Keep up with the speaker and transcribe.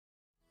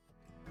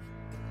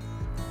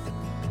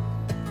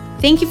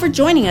Thank you for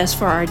joining us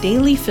for our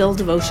Daily Fill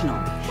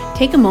devotional.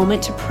 Take a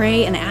moment to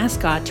pray and ask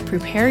God to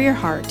prepare your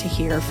heart to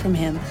hear from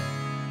Him.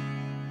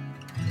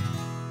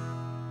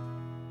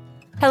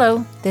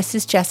 Hello, this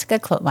is Jessica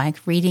Klotwijk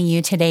reading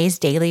you today's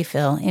Daily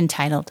Fill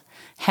entitled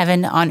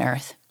Heaven on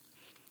Earth.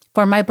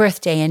 For my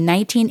birthday in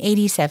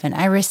 1987,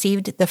 I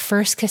received the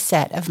first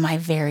cassette of my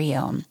very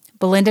own,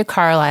 Belinda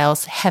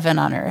Carlisle's Heaven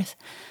on Earth.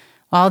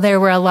 While there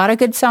were a lot of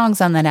good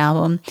songs on that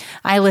album,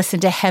 I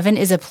listened to Heaven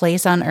is a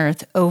Place on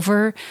Earth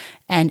over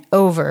and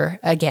over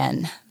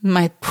again.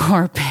 My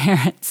poor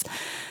parents.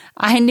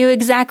 I knew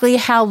exactly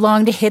how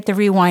long to hit the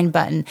rewind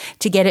button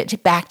to get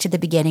it back to the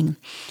beginning.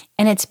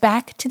 And it's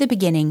back to the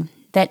beginning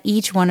that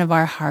each one of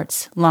our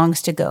hearts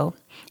longs to go,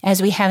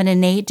 as we have an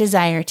innate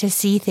desire to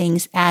see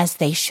things as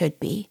they should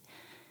be.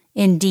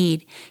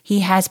 Indeed,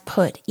 He has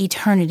put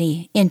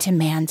eternity into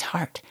man's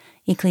heart.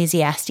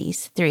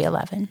 Ecclesiastes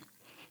 3:11.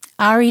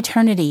 Our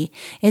eternity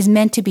is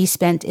meant to be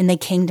spent in the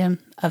kingdom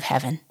of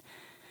heaven.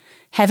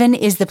 Heaven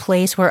is the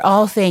place where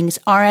all things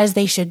are as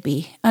they should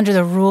be, under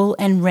the rule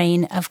and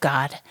reign of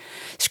God.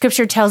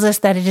 Scripture tells us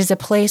that it is a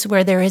place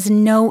where there is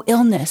no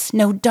illness,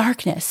 no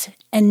darkness,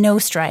 and no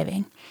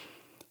striving.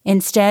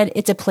 Instead,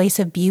 it's a place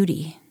of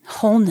beauty,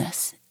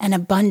 wholeness, and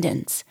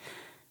abundance,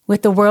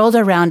 with the world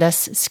around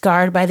us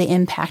scarred by the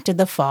impact of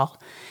the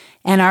fall,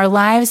 and our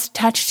lives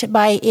touched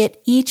by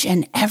it each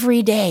and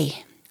every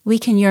day. We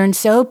can yearn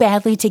so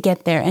badly to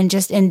get there and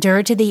just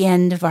endure to the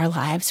end of our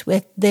lives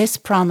with this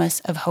promise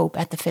of hope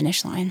at the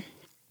finish line.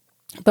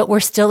 But we're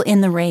still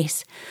in the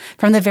race.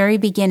 From the very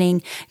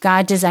beginning,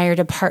 God desired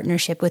a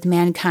partnership with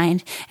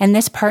mankind, and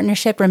this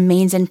partnership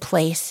remains in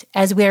place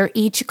as we are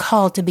each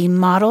called to be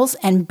models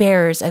and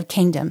bearers of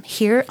kingdom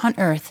here on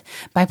earth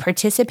by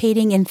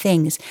participating in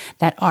things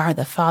that are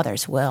the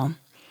Father's will.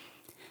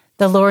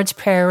 The Lord's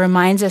Prayer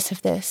reminds us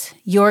of this.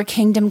 Your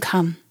kingdom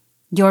come,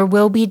 your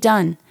will be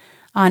done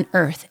on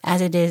earth as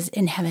it is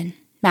in heaven.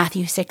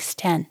 Matthew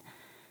 6:10.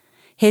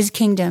 His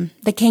kingdom,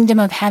 the kingdom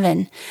of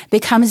heaven,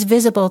 becomes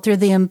visible through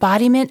the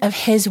embodiment of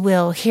His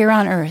will here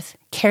on earth,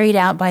 carried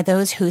out by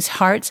those whose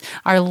hearts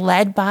are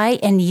led by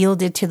and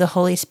yielded to the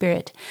Holy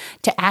Spirit,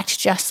 to act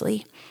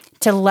justly,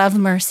 to love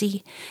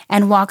mercy,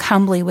 and walk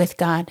humbly with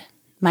God.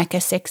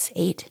 Micah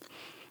 6:8.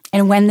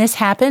 And when this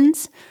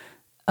happens,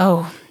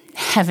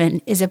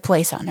 heaven is a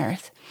place on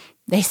earth.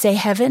 They say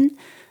heaven,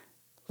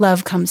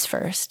 love comes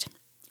first.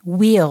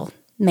 We'll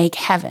make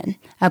heaven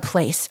a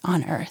place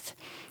on earth.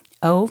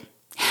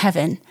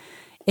 Heaven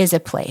is a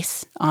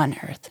place on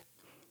earth.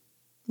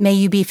 May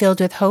you be filled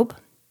with hope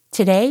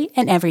today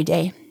and every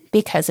day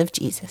because of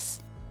Jesus.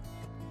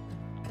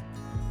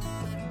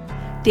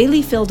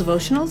 Daily Fill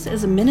Devotionals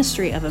is a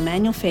ministry of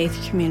Emmanuel Faith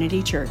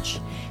Community Church.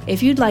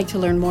 If you'd like to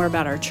learn more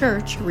about our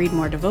church, read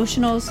more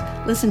devotionals,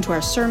 listen to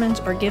our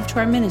sermons, or give to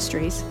our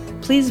ministries,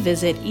 please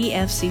visit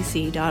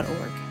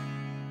efcc.org.